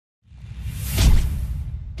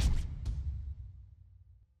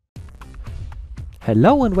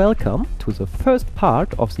Hello and welcome to the first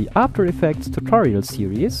part of the After Effects tutorial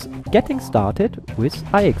series, Getting Started with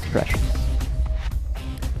iExpressions.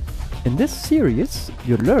 In this series,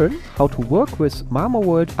 you'll learn how to work with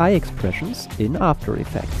mamoworld iExpressions in After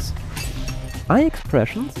Effects.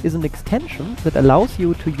 iExpressions is an extension that allows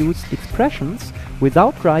you to use expressions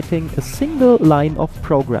without writing a single line of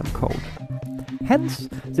program code. Hence,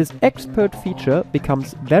 this expert feature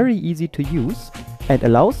becomes very easy to use and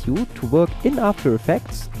allows you to work in After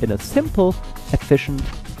Effects in a simple, efficient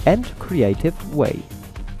and creative way.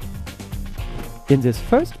 In this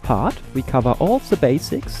first part, we cover all the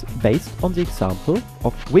basics based on the example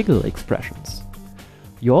of wiggle expressions.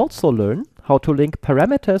 You also learn how to link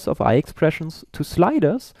parameters of iExpressions to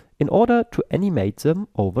sliders in order to animate them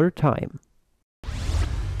over time.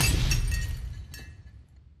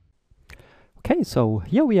 Okay, so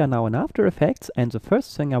here we are now in After Effects, and the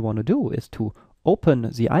first thing I want to do is to open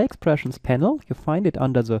the iExpressions panel. You find it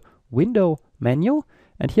under the Window menu,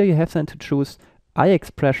 and here you have then to choose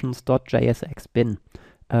iExpressions.jsx bin.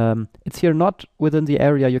 It's here not within the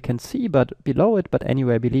area you can see, but below it, but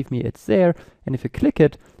anyway, believe me, it's there. And if you click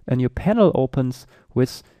it, a new panel opens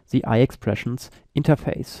with the iExpressions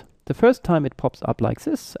interface. The first time it pops up like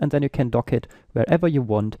this, and then you can dock it wherever you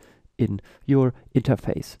want in your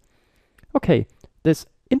interface. Okay, this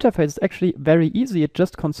interface is actually very easy. It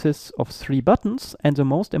just consists of 3 buttons, and the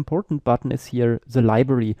most important button is here the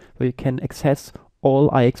library, where you can access all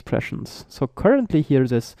iExpressions. So currently here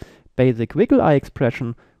this basic wiggle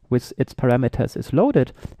iExpression with its parameters is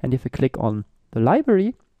loaded, and if you click on the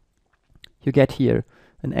library, you get here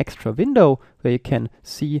an extra window where you can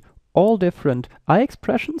see all different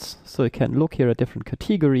iExpressions. So you can look here at different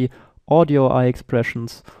category, audio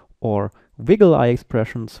iExpressions or wiggle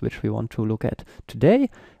iExpressions, which we want to look at today.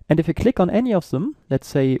 And if you click on any of them, let's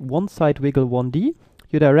say one side wiggle 1D,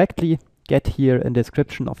 you directly get here a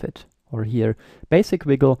description of it. Or here basic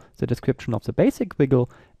wiggle, the description of the basic wiggle.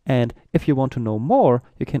 And if you want to know more,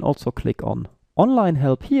 you can also click on online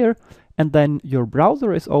help here, and then your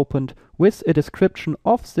browser is opened with a description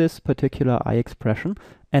of this particular iExpression,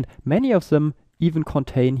 and many of them even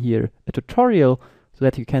contain here a tutorial so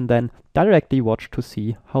that you can then directly watch to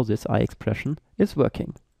see how this iExpression is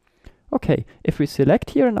working. Okay, if we select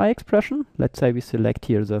here an iExpression, let's say we select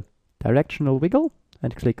here the directional wiggle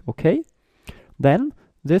and click OK, then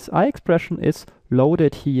this iExpression is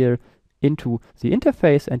loaded here into the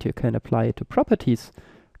interface and you can apply it to properties.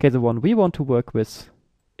 Okay, the one we want to work with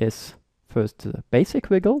is first the basic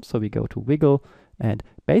wiggle, so we go to wiggle and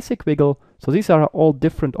basic wiggle. So these are all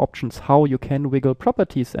different options how you can wiggle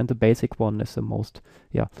properties, and the basic one is the most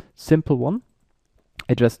simple one.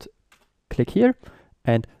 I just click here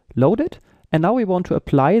and load it, and now we want to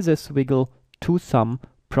apply this wiggle to some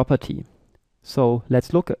property. So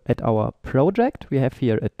let's look at our project. We have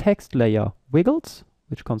here a text layer wiggles,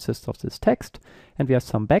 which consists of this text, and we have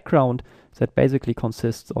some background that basically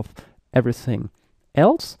consists of everything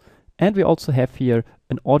else. And we also have here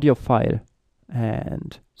an audio file,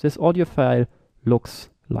 and this audio file looks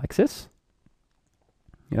like this.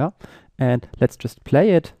 Yeah, and let's just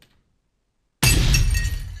play it.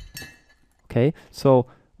 Okay, so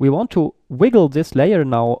we want to wiggle this layer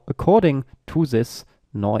now according to this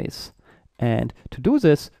noise. And to do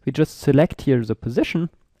this, we just select here the position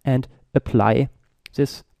and apply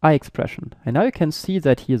this iExpression. And now you can see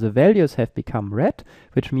that here the values have become red,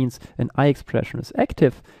 which means an iExpression is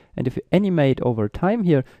active. And if you animate over time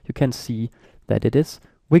here, you can see that it is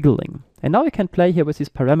wiggling. And now you can play here with these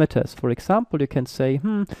parameters. For example, you can say,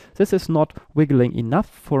 this is not wiggling enough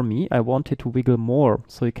for me. I want it to wiggle more.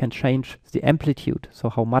 So you can change the amplitude, so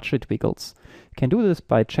how much it wiggles. You can do this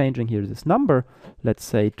by changing here this number, let's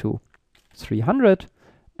say to 300.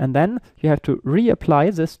 And then you have to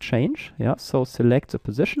reapply this change. Yeah, so select the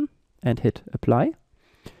position and hit apply.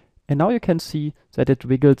 And now you can see that it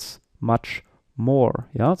wiggles much more.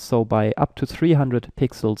 Yeah, so by up to 300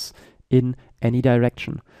 pixels in any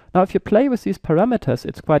direction. Now, if you play with these parameters,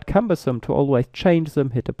 it's quite cumbersome to always change them,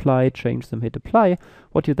 hit apply, change them, hit apply.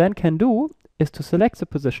 What you then can do is to select the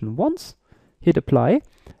position once, hit apply,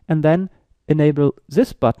 and then enable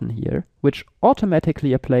this button here, which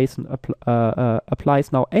automatically applies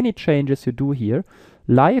now any changes you do here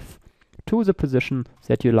live to the position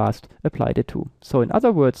that you last applied it to. So in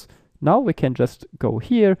other words, now we can just go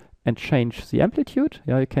here and change the amplitude.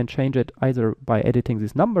 Yeah, you can change it either by editing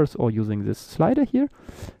these numbers or using this slider here.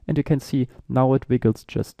 And you can see now it wiggles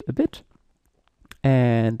just a bit.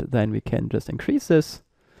 And then we can just increase this.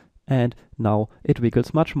 And now it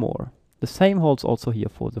wiggles much more. The same holds also here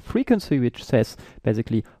for the frequency, which says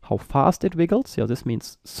basically how fast it wiggles. Yeah, this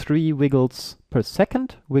means 3 wiggles per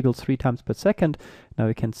second, wiggle 3 times per second. Now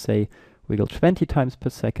we can say wiggle 20 times per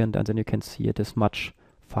second, and then you can see it is much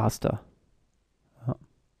faster.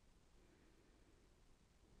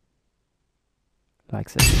 Like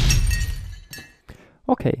this.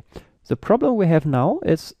 Okay, the problem we have now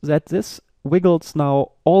is that this wiggles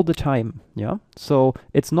now all the time. Yeah, so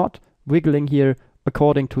it's not wiggling here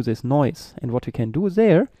according to this noise. And what we can do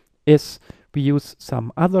there is we use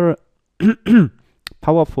some other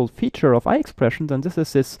powerful feature of iExpressions, and this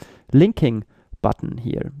is this linking button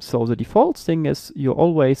here. So the default thing is you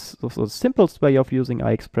always, so the simplest way of using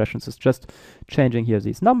iExpressions is just changing here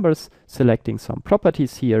these numbers, selecting some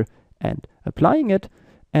properties here and applying it.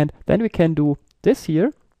 And then we can do this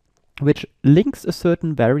here, which links a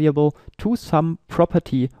certain variable to some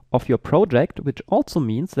property of your project, which also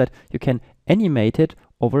means that you can animate it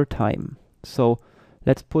over time. So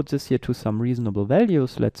let's put this here to some reasonable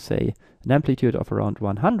values. Let's say an amplitude of around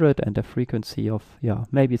 100 and a frequency of, yeah,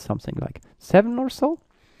 maybe something like 7 or so.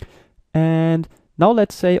 And now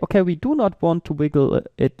let's say, okay, we do not want to wiggle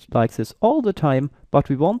it like this all the time, but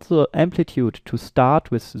we want the amplitude to start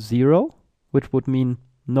with 0, which would mean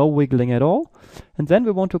no wiggling at all. And then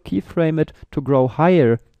we want to keyframe it to grow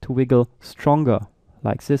higher, to wiggle stronger,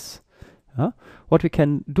 like this. What we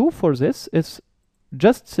can do for this is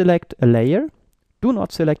just select a layer, do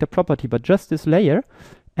not select a property, but just this layer,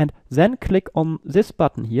 and then click on this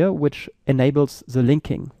button here, which enables the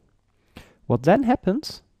linking. What then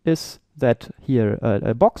happens is that here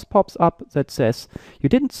a box pops up that says you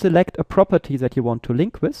didn't select a property that you want to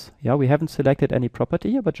link with. Yeah, we haven't selected any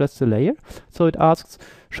property here, but just the layer. So it asks,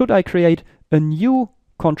 should I create a new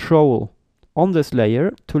control on this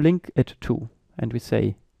layer to link it to? And we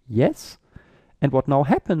say yes. And what now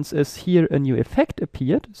happens is here a new effect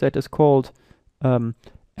appeared that is called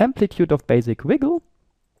amplitude of basic wiggle.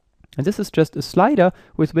 And this is just a slider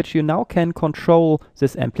with which you now can control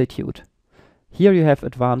this amplitude. Here you have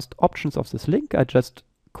advanced options of this link. I just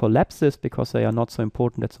collapse this because they are not so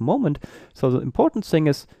important at the moment. So the important thing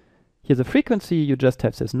is here the frequency, you just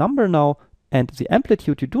have this number now, and the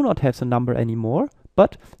amplitude, you do not have the number anymore,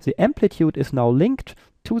 but the amplitude is now linked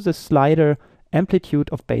to the slider amplitude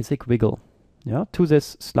of basic wiggle, yeah, to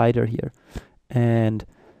this slider here. And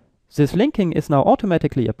this linking is now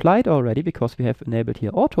automatically applied already because we have enabled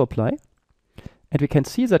here auto apply. And we can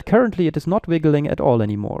see that currently it is not wiggling at all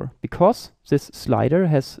anymore because this slider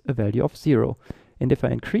has a value of 0. And if I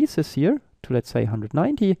increase this here to, let's say,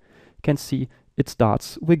 190, you can see it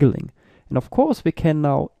starts wiggling. And of course, we can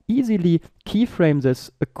now easily keyframe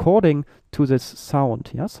this according to this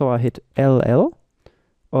sound. Yeah? So I hit LL,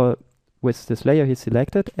 or with this layer here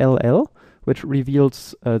selected, LL, which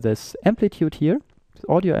reveals this amplitude here, this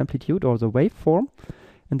audio amplitude or the waveform.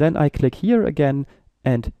 And then I click here again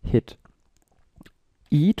and hit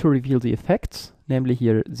E to reveal the effects, namely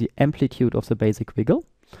here the amplitude of the basic wiggle.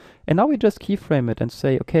 And now we just keyframe it and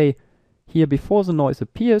say, okay, here before the noise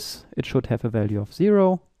appears, it should have a value of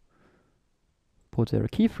 0. Put there a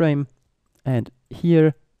keyframe. And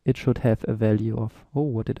here it should have a value of, oh,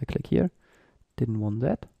 what did I click here? Didn't want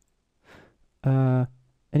that.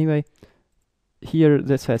 Anyway, here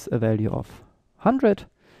this has a value of 100.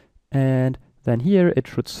 And then here it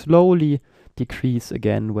should slowly decrease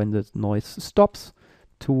again when the noise stops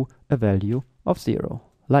to a value of 0,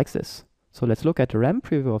 like this. So let's look at the RAM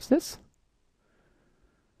preview of this.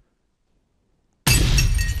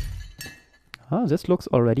 This looks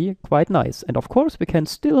already quite nice. And of course, we can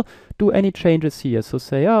still do any changes here. So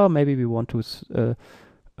say, maybe we want to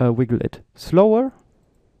wiggle it slower.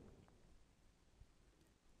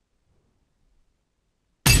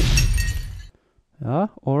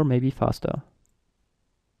 Or maybe faster.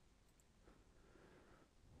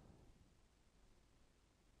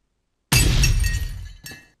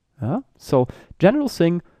 So general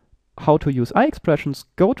thing, how to use iExpressions,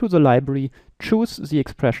 go to the library, choose the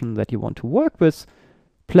expression that you want to work with,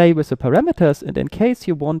 play with the parameters, and in case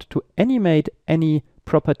you want to animate any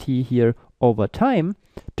property here over time,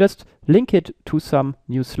 just link it to some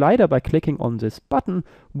new slider by clicking on this button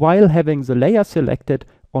while having the layer selected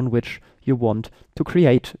on which you want to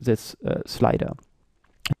create this slider.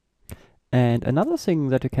 And another thing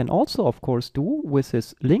that you can also, of course, do with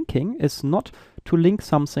this linking is not to link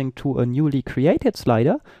something to a newly created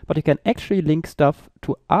slider, but you can actually link stuff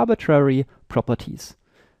to arbitrary properties,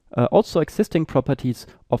 also existing properties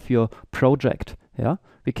of your project. Yeah,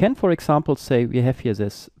 we can, for example, say we have here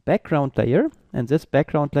this background layer, and this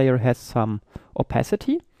background layer has some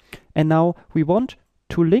opacity, and now we want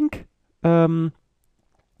to link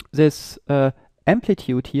this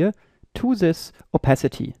amplitude here to this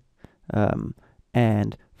opacity.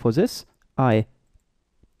 And for this, I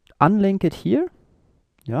unlink it here.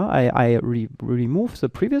 Yeah, I remove the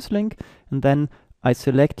previous link, and then I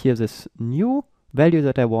select here this new value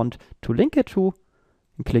that I want to link it to,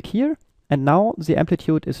 and click here, and now the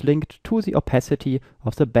amplitude is linked to the opacity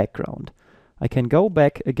of the background. I can go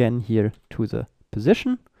back again here to the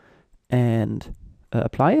position and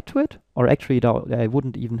apply it to it, or actually I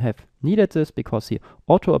wouldn't even have needed this because the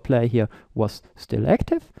auto apply here was still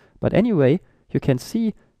active. But anyway, you can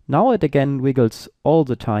see now it again wiggles all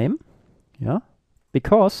the time, yeah,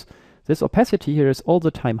 because this opacity here is all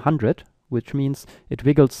the time 100, which means it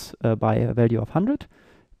wiggles by a value of 100.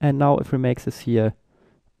 And now if we make this here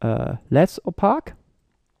less opaque,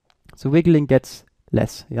 the wiggling gets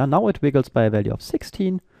less. Yeah, now it wiggles by a value of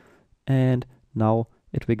 16, and now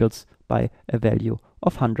it wiggles by a value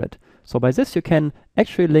of 100. So by this you can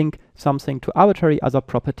actually link something to arbitrary other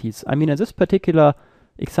properties. I mean, in this particular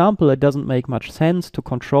example, it doesn't make much sense to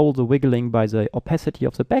control the wiggling by the opacity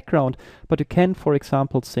of the background, but you can, for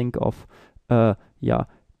example, think of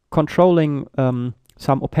controlling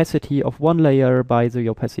some opacity of one layer by the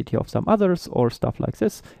opacity of some others, or stuff like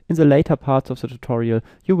this. In the later parts of the tutorial,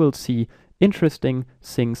 you will see interesting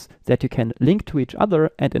things that you can link to each other,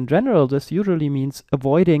 and in general this usually means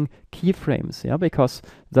avoiding keyframes, yeah, because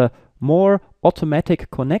the more automatic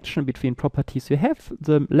connection between properties you have,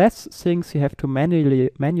 the less things you have to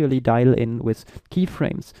manually dial in with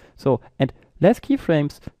keyframes. So, and less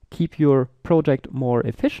keyframes keep your project more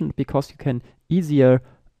efficient because you can easier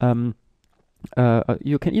play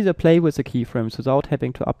with the keyframes without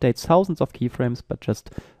having to update thousands of keyframes, but just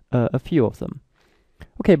a few of them.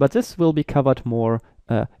 Okay, but this will be covered more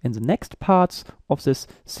in the next parts of this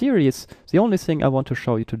series. The only thing I want to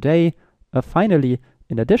show you today, finally,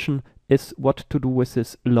 in addition, is what to do with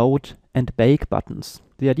this load and bake buttons.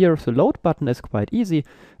 The idea of the load button is quite easy.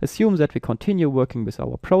 Assume that we continue working with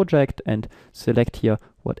our project and select here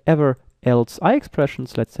whatever else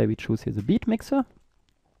iExpressions. Let's say we choose here the beat mixer.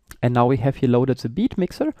 And now we have here loaded the beat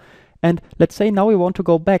mixer. And let's say now we want to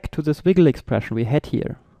go back to this wiggle expression we had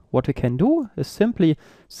here. What we can do is simply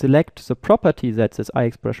select the property that this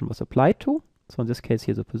iExpression was applied to. So in this case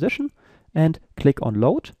here the position, and click on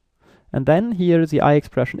load. And then here the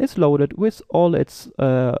iExpression is loaded with all its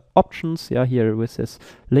options, yeah, here with this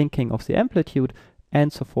linking of the amplitude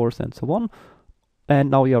and so forth and so on.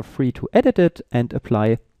 And now you're free to edit it and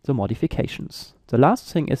apply the modifications. The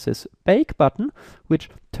last thing is this bake button, which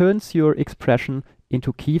turns your expression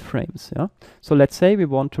into keyframes. Yeah? So let's say we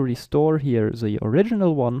want to restore here the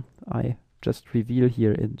original one. I just reveal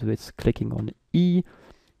here with clicking on E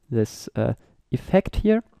this effect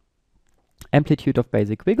here, amplitude of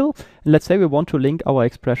basic wiggle. And let's say we want to link our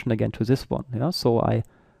expression again to this one. Yeah? So I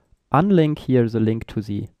unlink here the link to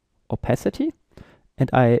the opacity, and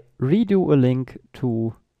I redo a link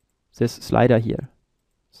to this slider here.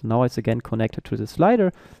 So now it's again connected to the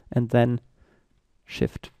slider, and then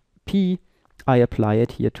Shift P, I apply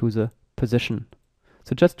it here to the position.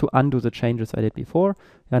 So just to undo the changes I did before.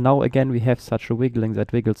 And now again we have such a wiggling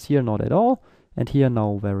that wiggles here not at all, and here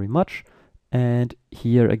now very much, and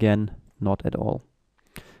here again not at all.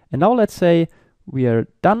 And now let's say we are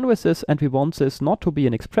done with this and we want this not to be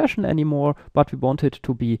an expression anymore, but we want it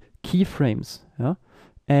to be keyframes. Yeah?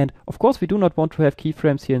 And of course we do not want to have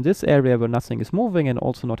keyframes here in this area where nothing is moving, and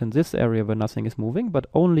also not in this area where nothing is moving, but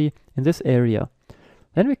only in this area.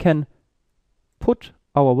 Then we can put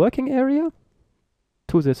our working area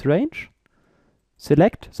to this range,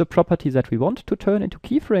 select the property that we want to turn into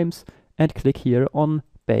keyframes, and click here on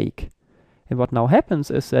bake. And what now happens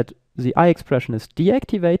is that the iExpression is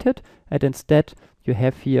deactivated, and instead you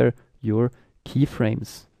have here your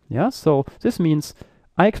keyframes. Yeah, so this means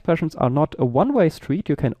iExpressions are not a one-way street.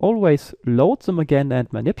 You can always load them again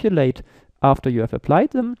and manipulate after you have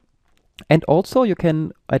applied them. And also you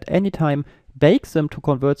can at any time bake them to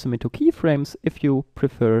convert them into keyframes if you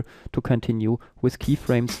prefer to continue with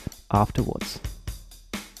keyframes afterwards.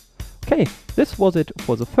 Okay, this was it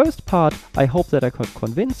for the first part. I hope that I could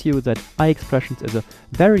convince you that iExpressions is a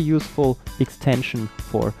very useful extension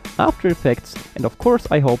for After Effects, and of course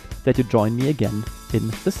I hope that you join me again in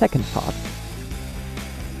the second part.